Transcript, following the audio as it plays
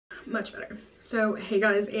much better. So hey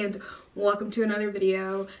guys, and welcome to another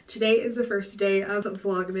video. Today is the first day of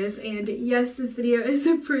Vlogmas, and yes, this video is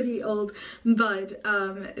pretty old, but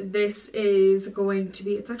this is going to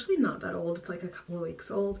be, it's actually not that old, it's like a couple of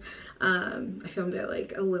weeks old. I filmed it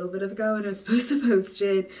like a little bit ago and I was supposed to post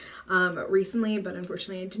it recently, but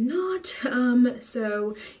unfortunately I did not.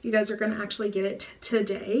 So you guys are gonna actually get it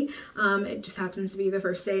today. It just happens to be the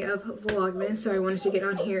first day of Vlogmas, so I wanted to get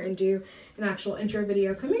on here and do an actual intro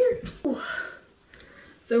video. Come here. Ooh.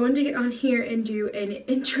 So I wanted to get on here and do an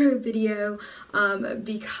intro video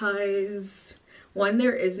because one,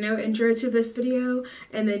 there is no intro to this video,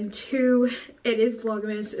 and then two, it is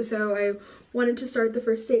Vlogmas, so I wanted to start the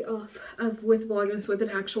first day off with Vlogmas with an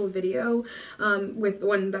actual video, with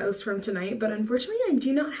one that was from tonight, but unfortunately I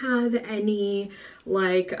do not have any,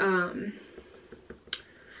 like, I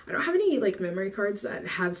don't have any, like, memory cards that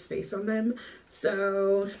have space on them,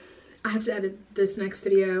 so I have to edit this next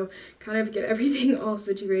video, kind of get everything all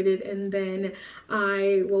situated, and then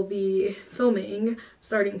I will be filming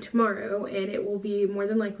starting tomorrow, and it will be more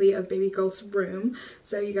than likely of baby girl's room,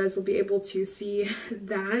 so you guys will be able to see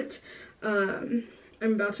that. I'm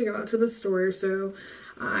about to go out to the store, so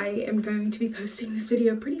I am going to be posting this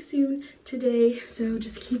video pretty soon today, so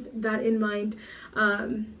just keep that in mind.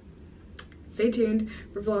 Stay tuned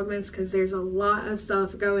for Vlogmas because there's a lot of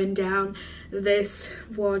stuff going down this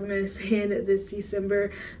Vlogmas and this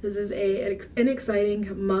December. This is an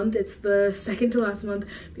exciting month. It's the second to last month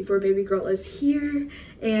before baby girl is here,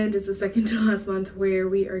 and it's the second to last month where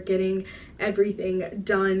we are getting everything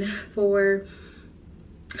done for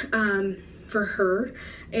her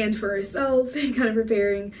and for ourselves, and kind of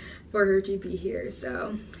preparing for her to be here.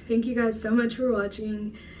 So thank you guys so much for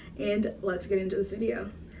watching, and let's get into this video.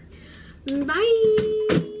 Bye.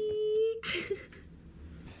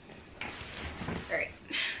 Alright,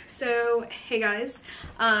 so hey guys,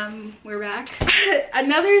 we're back.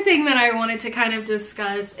 Another thing that I wanted to kind of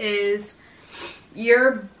discuss is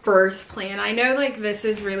your birth plan. I know, like, this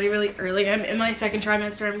is really early. I'm in my second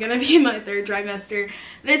trimester. I'm gonna be in my third trimester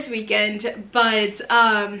this weekend, but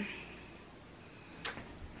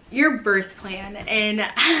your birth plan, and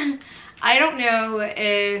I don't know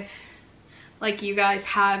if, like, you guys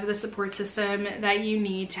have the support system that you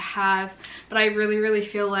need to have, but I really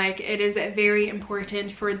feel like it is very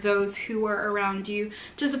important for those who are around you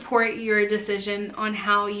to support your decision on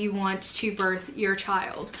how you want to birth your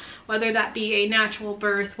child, whether that be a natural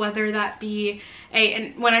birth, whether that be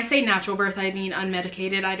and when I say natural birth, I mean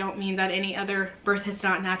unmedicated. I don't mean that any other birth is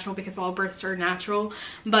not natural, because all births are natural,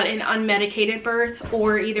 but an unmedicated birth,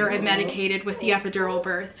 or either a medicated with the epidural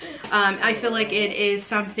birth. I feel like it is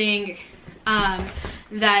something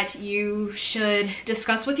that you should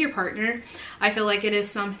discuss with your partner. I feel like it is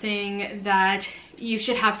something that you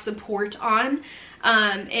should have support on,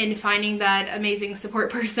 in finding that amazing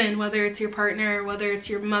support person, whether it's your partner, whether it's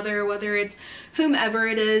your mother, whether it's whomever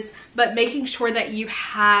it is, but making sure that you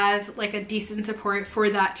have, like, a decent support for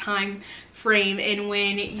that time frame, and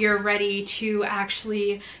when you're ready to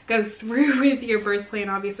actually go through with your birth plan,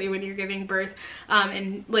 obviously when you're giving birth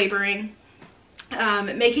and laboring.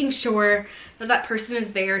 Making sure that that person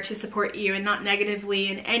is there to support you and not negatively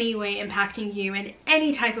in any way impacting you in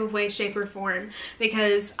any type of way, shape, or form.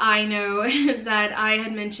 Because I know that I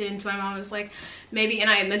had mentioned to my mom, I was like, maybe, and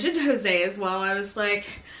I mentioned to Jose as well, I was like,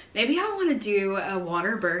 maybe I want to do a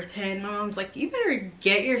water birth, and my mom's like, you better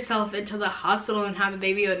get yourself into the hospital and have a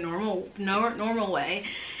baby a normal way.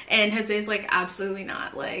 And Jose's like, absolutely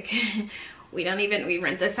not, like, we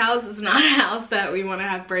rent this house. It's not a house that we want to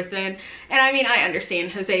have birth in. And I mean, I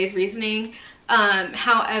understand Jose's reasoning.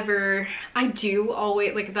 However, I do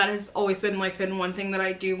always, like, that has always been, like, been one thing that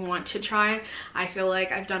I do want to try. I feel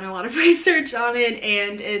like I've done a lot of research on it,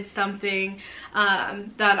 and it's something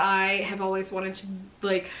that I have always wanted to,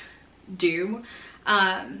 like, do.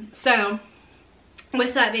 So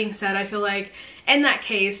with that being said, I feel like in that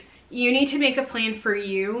case, you need to make a plan for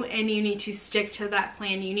you, and you need to stick to that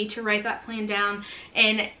plan. You need to write that plan down,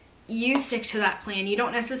 and you stick to that plan. You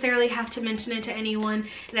don't necessarily have to mention it to anyone,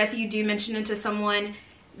 and if you do mention it to someone,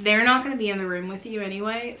 they're not going to be in the room with you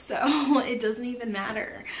anyway, so it doesn't even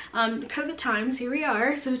matter. COVID times, here we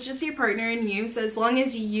are, so it's just your partner and you. So as long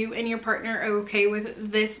as you and your partner are okay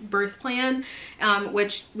with this birth plan,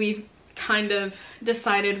 which we've kind of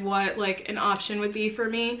decided what, like, an option would be for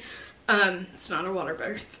me. It's not a water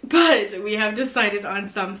birth, but we have decided on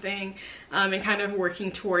something, and kind of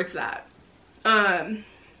working towards that,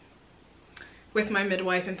 with my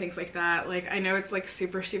midwife and things like that. Like, I know it's, like,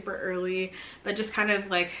 super early, but just kind of,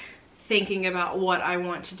 like, thinking about what I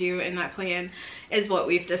want to do in that plan is what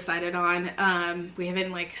we've decided on. We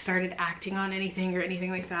haven't like started acting on anything or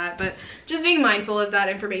anything like that, but just being mindful of that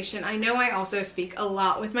information. I know I also speak a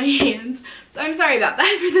lot with my hands, so I'm sorry about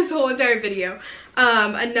that for this whole entire video.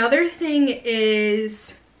 Another thing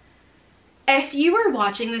is, if you are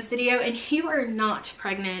watching this video and you are not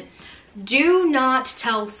pregnant, do not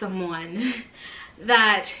tell someone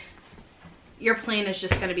that your plan is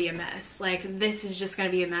just going to be a mess. Like, this is just going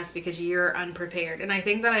to be a mess because you're unprepared. And I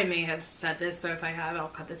think that I may have said this, so if I have, I'll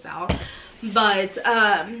cut this out. But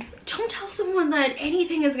don't tell someone that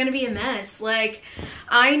anything is going to be a mess. Like,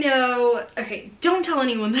 I know, okay, don't tell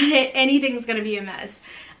anyone that anything's going to be a mess.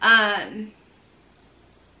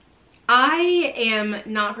 I am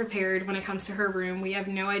not prepared when it comes to her room. We have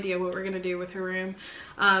no idea what we're going to do with her room,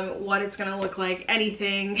 what it's going to look like,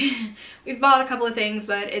 anything. We've bought a couple of things,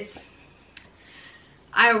 but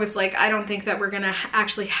I was like, I don't think that we're gonna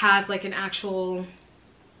actually have like an actual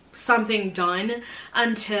something done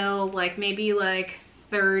until like maybe like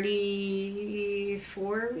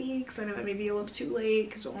 34 weeks. I know it may be a little too late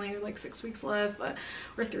because we only have like 6 weeks left, but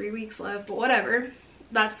or 3 weeks left, but whatever.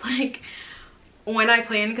 That's like when I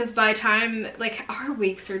plan, because by the time, like, our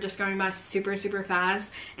weeks are just going by super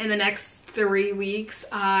fast. In the next 3 weeks,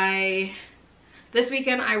 this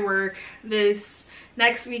weekend I work, this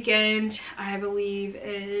next weekend I believe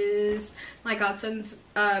is my godson's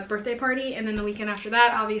birthday party, and then the weekend after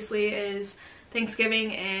that obviously is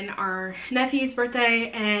Thanksgiving and our nephew's birthday,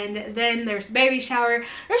 and then there's baby shower.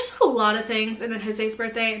 There's just a lot of things, and then Jose's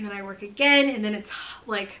birthday, and then I work again, and then it's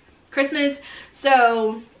like Christmas.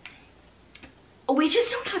 So we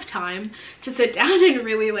just don't have time to sit down and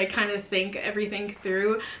really like kind of think everything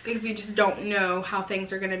through, because we just don't know how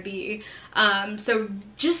things are going to be. So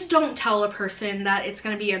just don't tell a person that it's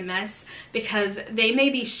going to be a mess, because they may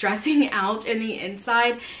be stressing out in the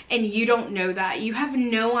inside and you don't know that. You have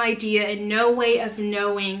no idea and no way of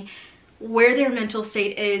knowing where their mental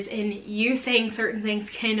state is, and you saying certain things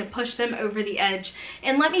can push them over the edge.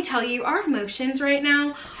 And let me tell you, our emotions right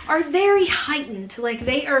now are very heightened. Like,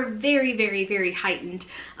 they are very heightened.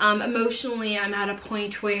 Emotionally, I'm at a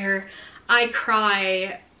point where I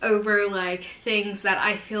cry over like things that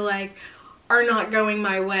I feel like are not going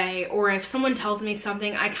my way, or if someone tells me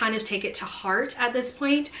something, I kind of take it to heart at this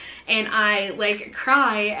point, and I like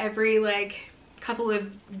cry every like couple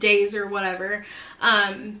of days or whatever.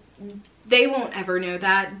 They won't ever know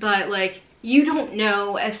that, but like, you don't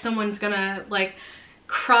know if someone's gonna like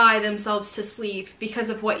cry themselves to sleep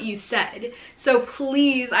because of what you said. So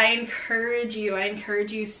please, I encourage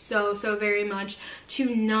you so very much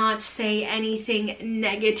to not say anything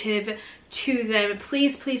negative to them.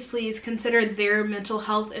 Please consider their mental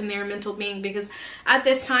health and their mental being, because at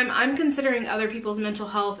this time I'm considering other people's mental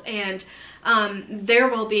health and their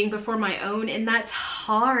well-being before my own, and that's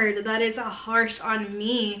hard. That is harsh on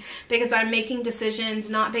me, because I'm making decisions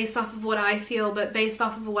not based off of what I feel, but based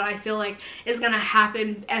off of what I feel like is gonna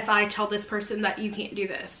happen if I tell this person that you can't do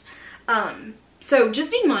this. So just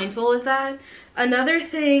be mindful of that. Another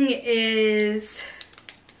thing is,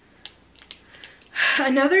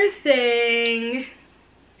 another thing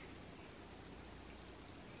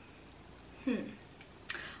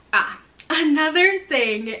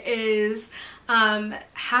is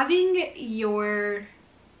having your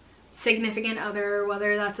significant other,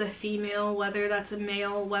 whether that's a female, whether that's a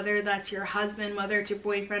male, whether that's your husband, whether it's your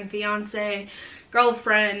boyfriend, fiance,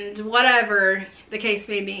 girlfriend, whatever the case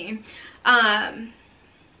may be,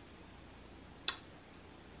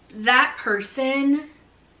 that person,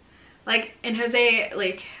 like, and Jose,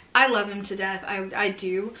 like, I love him to death, I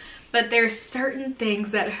do, but there's certain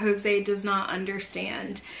things that Jose does not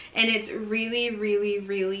understand, and it's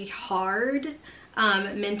really hard,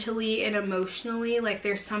 mentally and emotionally. Like,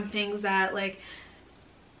 there's some things that, like,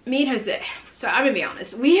 me and Jose, so I'm gonna be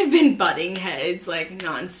honest, we have been butting heads like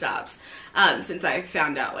non-stops since I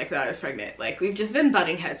found out like that I was pregnant. Like, we've just been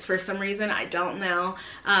butting heads for some reason, I don't know.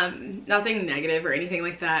 Nothing negative or anything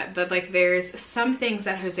like that, but like, there's some things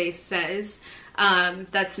that Jose says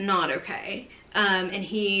that's not okay, and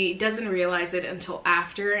he doesn't realize it until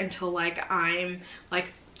after, until like I'm like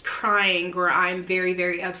crying or I'm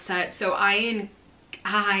very upset. So I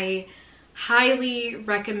highly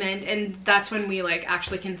recommend, and that's when we like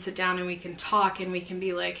actually can sit down and we can talk and we can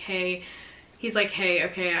be like, hey, he's like, hey,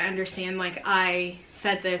 okay, I understand, like, I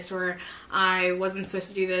said this, or I wasn't supposed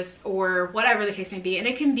to do this, or whatever the case may be. And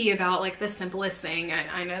it can be about like the simplest thing.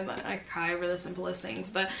 I know that I cry over the simplest things,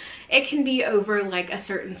 but it can be over like a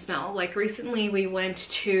certain smell. Like, recently we went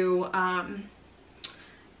to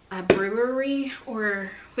a brewery,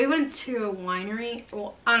 or we went to a winery.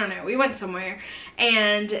 Well, I don't know, we went somewhere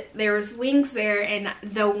and there was wings there, and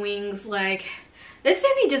the wings, like, this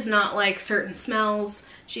baby does not like certain smells.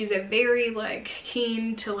 She's a very like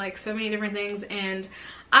keen to like so many different things, and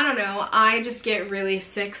I don't know, I just get really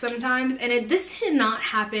sick sometimes. And this did not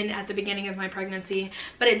happen at the beginning of my pregnancy,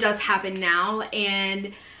 but it does happen now.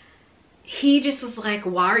 And he just was like,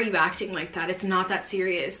 why are you acting like that? It's not that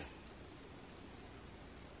serious.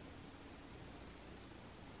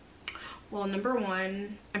 Well, number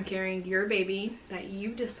one, I'm carrying your baby that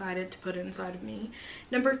you decided to put inside of me.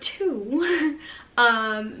 Number two,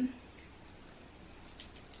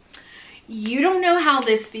 you don't know how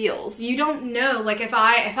this feels. You don't know, like, if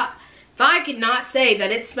I could not say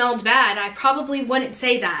that it smelled bad, I probably wouldn't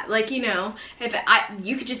say that. Like, you know, if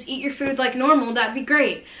you could just eat your food like normal, that'd be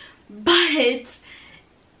great. But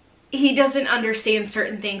he doesn't understand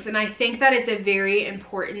certain things, and I think that it's a very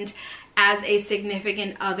important as a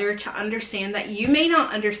significant other to understand that you may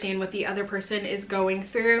not understand what the other person is going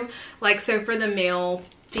through. Like, so for the male,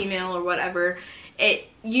 female, or whatever,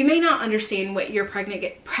 you may not understand what your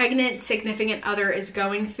pregnant significant other is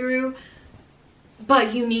going through,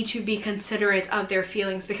 but you need to be considerate of their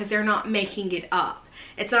feelings because they're not making it up.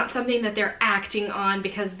 It's not something that they're acting on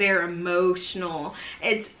because they're emotional.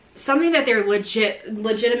 It's something that they're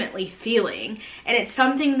legitimately feeling, and it's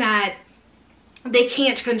something that they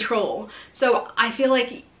can't control. So I feel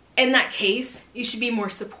like in that case, you should be more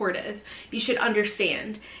supportive. You should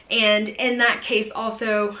understand. And in that case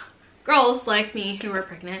also, girls like me who are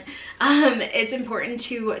pregnant, it's important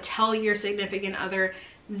to tell your significant other,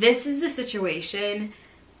 this is the situation.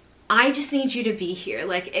 I just need you to be here.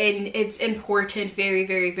 Like, and it's important, very,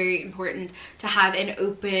 very, very important to have an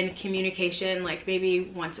open communication, like maybe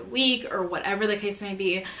once a week or whatever the case may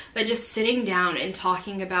be, but just sitting down and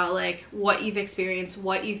talking about like what you've experienced,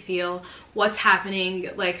 what you feel, what's happening,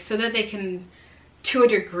 like, so that they can to a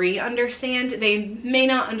degree understand. They may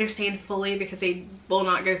not understand fully because they will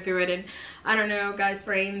not go through it, and I don't know, guys'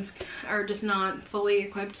 brains are just not fully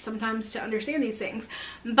equipped sometimes to understand these things.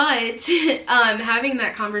 But having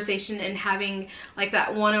that conversation and having like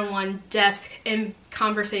that one-on-one depth in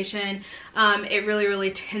conversation, it really,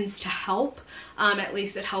 really tends to help. At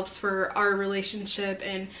least it helps for our relationship,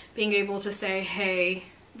 and being able to say, hey,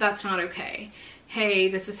 that's not okay. Hey,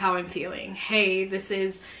 this is how I'm feeling. Hey, this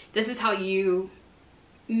is how you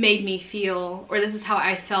made me feel, or this is how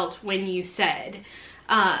I felt when you said.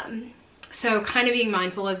 So kind of being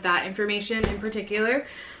mindful of that information in particular.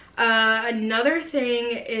 Another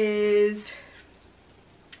thing is,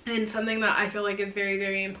 and something that I feel like is very,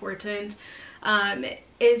 very important,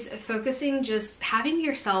 is focusing, just having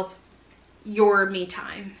yourself, your me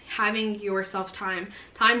time, having yourself time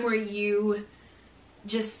where you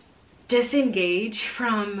just disengage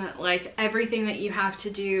from like everything that you have to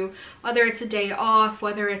do, whether it's a day off,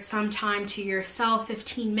 whether it's some time to yourself,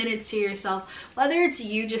 15 minutes to yourself, whether it's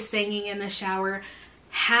you just singing in the shower.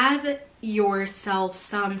 Have yourself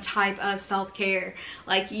some type of self-care.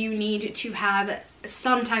 Like, you need to have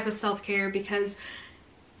some type of self-care because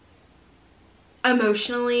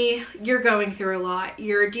emotionally you're going through a lot,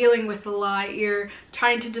 you're dealing with a lot, you're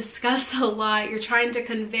trying to discuss a lot, you're trying to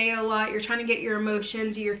convey a lot, you're trying to get your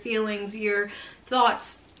emotions, your feelings, your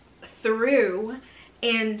thoughts through.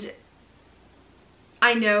 And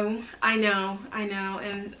I know,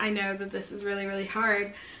 and I know that this is really, really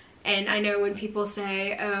hard. And I know when people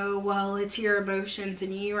say, oh, well, it's your emotions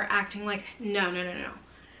and you are acting like, no.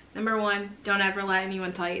 Number one, don't ever let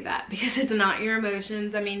anyone tell you that, because it's not your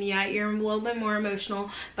emotions. I mean, yeah, you're a little bit more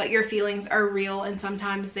emotional, but your feelings are real, and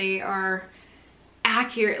sometimes they are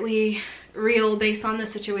accurately real based on the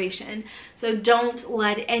situation. So don't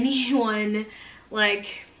let anyone, like,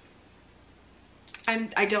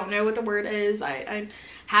 I don't know what the word is. I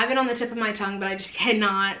have it on the tip of my tongue, but I just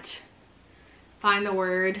cannot find the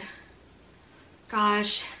word.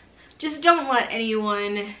 Gosh, just don't let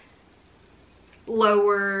anyone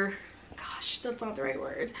lower, gosh, that's not the right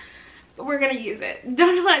word, but we're gonna use it.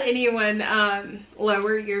 Don't let anyone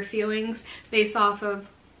lower your feelings based off of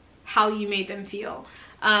how you made them feel,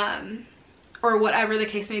 or whatever the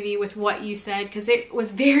case may be with what you said, because it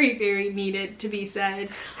was very, very needed to be said,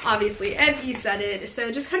 obviously, and you said it.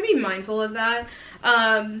 So just kind of be mindful of that.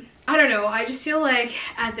 I don't know, I just feel like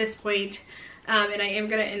at this point, and I am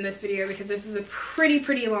going to end this video because this is a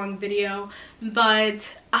pretty long video, but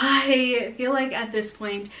I feel like at this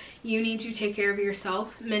point you need to take care of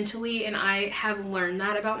yourself mentally, and I have learned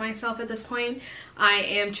that about myself at this point. I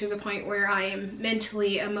am to the point where I am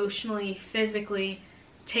mentally, emotionally, physically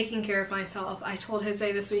taking care of myself. I told Jose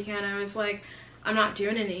this weekend, I was like, I'm not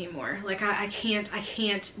doing it anymore. Like I can't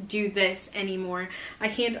do this anymore. I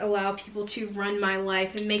can't allow people to run my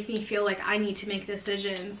life and make me feel like I need to make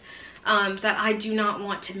decisions that I do not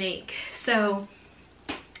want to make. So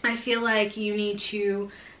I feel like you need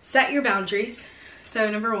to set your boundaries. So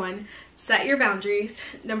number 1, set your boundaries.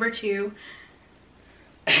 Number 2,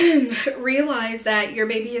 realize that your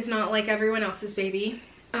baby is not like everyone else's baby.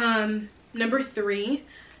 Number 3,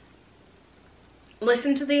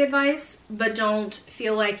 listen to the advice, but don't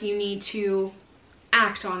feel like you need to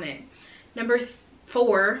act on it. Number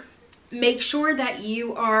 4, make sure that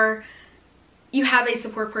you have a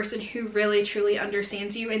support person who really truly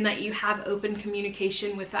understands you and that you have open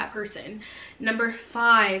communication with that person. Number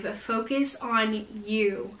 5, focus on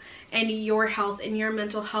you and your health and your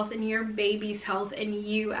mental health and your baby's health and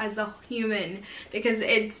you as a human, because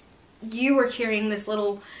you are carrying this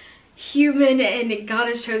little human and God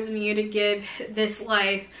has chosen you to give this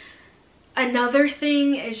life. Another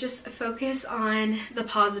thing is just focus on the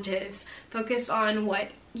positives. Focus on what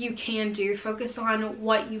you can do. Focus on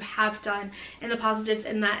what you have done and the positives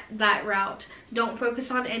in that route. Don't focus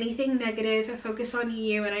on anything negative. Focus on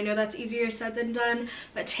you. And I know that's easier said than done,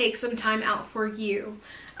 but take some time out for you.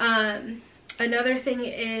 Another thing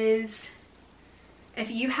is, if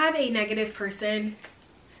you have a negative person,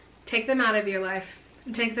 take them out of your life.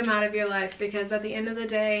 Take them out of your life, because at the end of the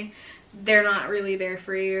day, they're not really there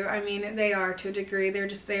for you. I mean, they are to a degree. They're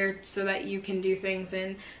just there so that you can do things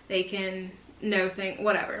and they can know things,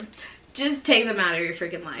 whatever. Just take them out of your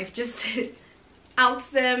freaking life. Just outs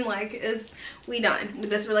them, like, we done.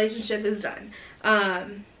 This relationship is done.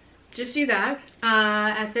 Just do that.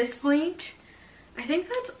 At this point, I think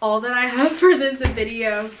that's all that I have for this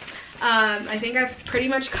video. I think I've pretty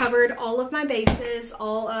much covered all of my bases,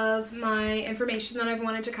 all of my information that I've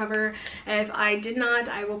wanted to cover. If I did not,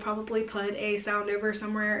 I will probably put a sound over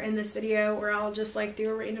somewhere in this video, or I'll just like do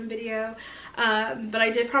a random video. But I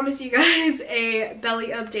did promise you guys a belly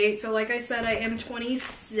update. So like I said, I am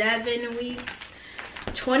 27 weeks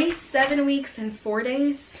and 4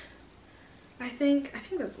 days. I think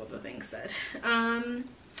that's what the thing said.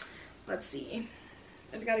 Let's see.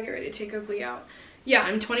 I've got to get ready to take Oakley out. Yeah,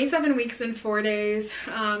 I'm 27 weeks and 4 days,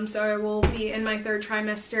 so I will be in my 3rd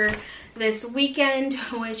trimester this weekend,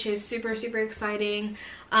 which is super, super exciting.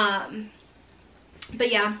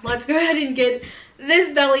 But yeah, let's go ahead and get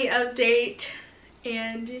this belly update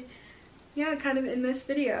and yeah, kind of in this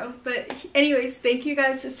video. But anyways, thank you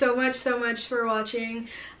guys so much for watching.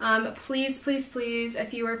 Please,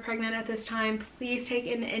 if you are pregnant at this time, please take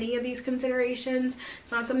in any of these considerations.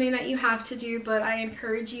 It's not something that you have to do, but I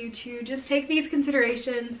encourage you to just take these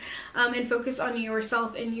considerations and focus on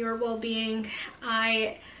yourself and your well-being.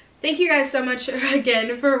 I thank you guys so much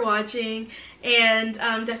again for watching, and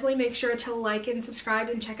definitely make sure to like and subscribe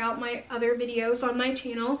and check out my other videos on my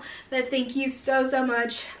channel. But thank you so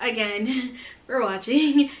much again for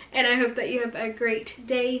watching, and I hope that you have a great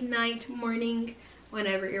day, night, morning,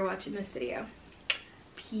 whenever you're watching this video.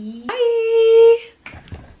 Peace. Bye.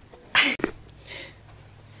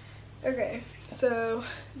 Okay, so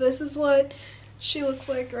this is what she looks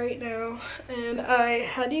like right now, and I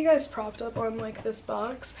had you guys propped up on like this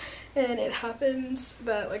box, and it happens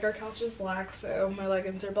that like our couch is black, so my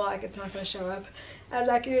leggings are black. It's not going to show up as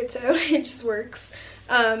accurate, so it just works.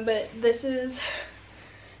 But this is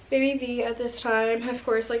baby V at this time. Of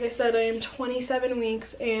course, like I said, I am 27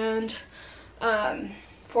 weeks and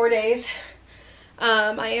 4 days.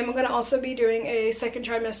 I am going to also be doing a 2nd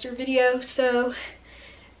trimester video, so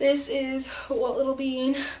this is what little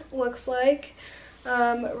bean looks like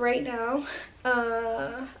right now.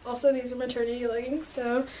 Also, these are maternity leggings,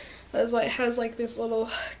 so that's why it has like this little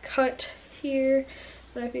cut here.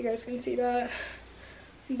 I don't know if you guys can see that,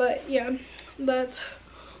 but yeah, that's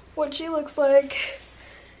what she looks like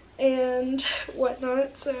and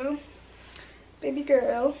whatnot. So baby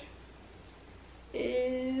girl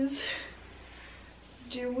is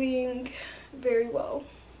doing very well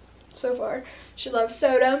so far. She loves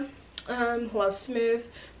soda, loves Smooth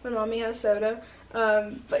when mommy has soda.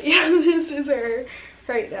 But yeah, this is her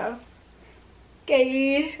right now.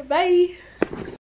 Okay, bye.